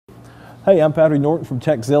Hey, I'm Patrick Norton from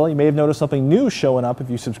Tekzilla. You may have noticed something new showing up if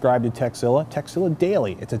you subscribe to Tekzilla. Tekzilla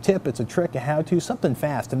Daily. It's a tip, it's a trick, a how-to, something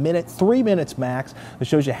fast, a minute, 3 minutes max, that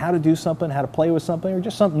shows you how to do something, how to play with something, or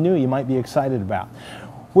just something new you might be excited about.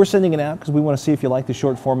 We're sending it out because we want to see if you like the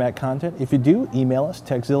short format content. If you do, email us,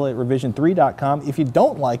 tekzilla@revision3.com. If you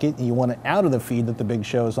don't like it and you want it out of the feed that the big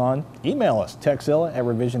show's on, email us,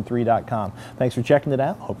 tekzilla@revision3.com. Thanks for checking it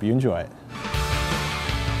out. Hope you enjoy it.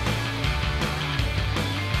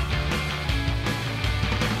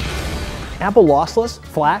 Apple lossless,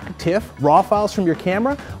 FLAC, TIFF, RAW files from your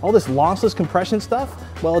camera, all this lossless compression stuff?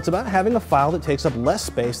 Well, it's about having a file that takes up less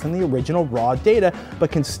space than the original raw data, but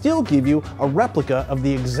can still give you a replica of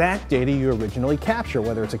the exact data you originally capture,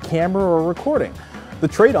 whether it's a camera or a recording. The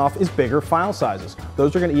trade-off is bigger file sizes.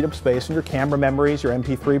 Those are going to eat up space in your camera memories, your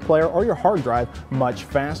MP3 player, or your hard drive much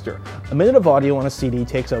faster. A minute of audio on a CD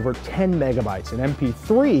takes over 10 megabytes. An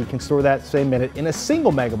MP3 can store that same minute in a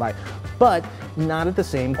single megabyte, but not at the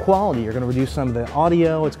same quality. You're going to reduce some of the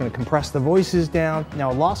audio, it's going to compress the voices down.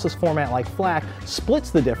 Now, a lossless format like FLAC splits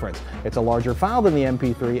the difference. It's a larger file than the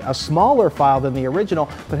MP3, a smaller file than the original,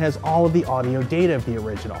 but has all of the audio data of the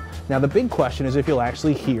original. Now, the big question is if you'll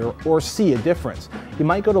actually hear or see a difference. You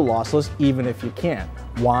might go to lossless even if you can.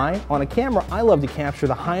 Why? On a camera, I love to capture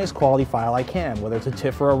the highest quality file I can, whether it's a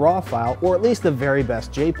TIFF or a RAW file, or at least the very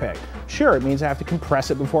best JPEG. Sure, it means I have to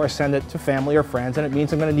compress it before I send it to family or friends, and it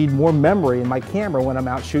means I'm going to need more memory in my camera when I'm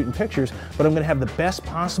out shooting pictures, but I'm going to have the best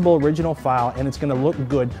possible original file, and it's going to look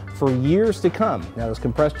good for years to come. Now, those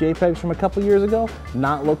compressed JPEGs from a couple years ago,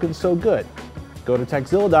 not looking so good. Go to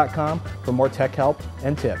tekzilla.com for more tech help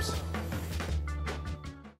and tips.